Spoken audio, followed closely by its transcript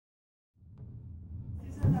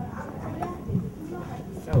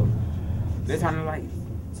So, this time the light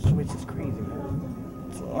situation is crazy, man.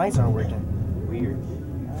 The lights aren't working. Weird.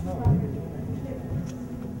 I don't know.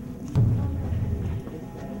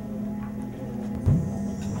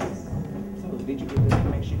 So, did you get the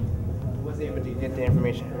information? Was able to get the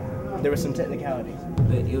information? There were some technicalities.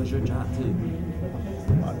 But it was your job too.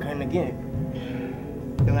 I couldn't get it.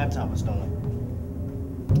 The laptop was stolen.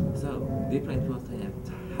 So, they play supposed to have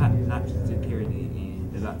top-notch security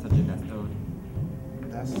and the laptop just got stolen.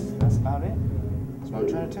 That's about it. That's what I'm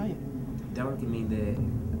trying to tell you. That would mean that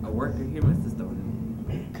a worker here must have stolen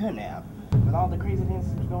it. Couldn't have. With all the crazy things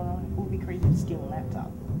that's going on, it would be crazy to steal a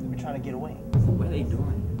laptop. They were trying to get away. What are they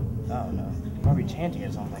doing? I don't know. Probably chanting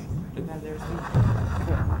or something. Look at their seat.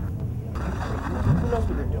 Who knows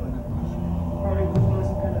what they're doing? Probably doing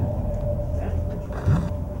some kind of...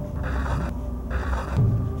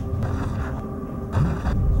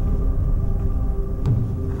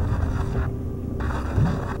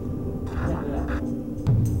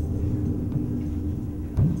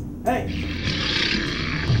 Hey!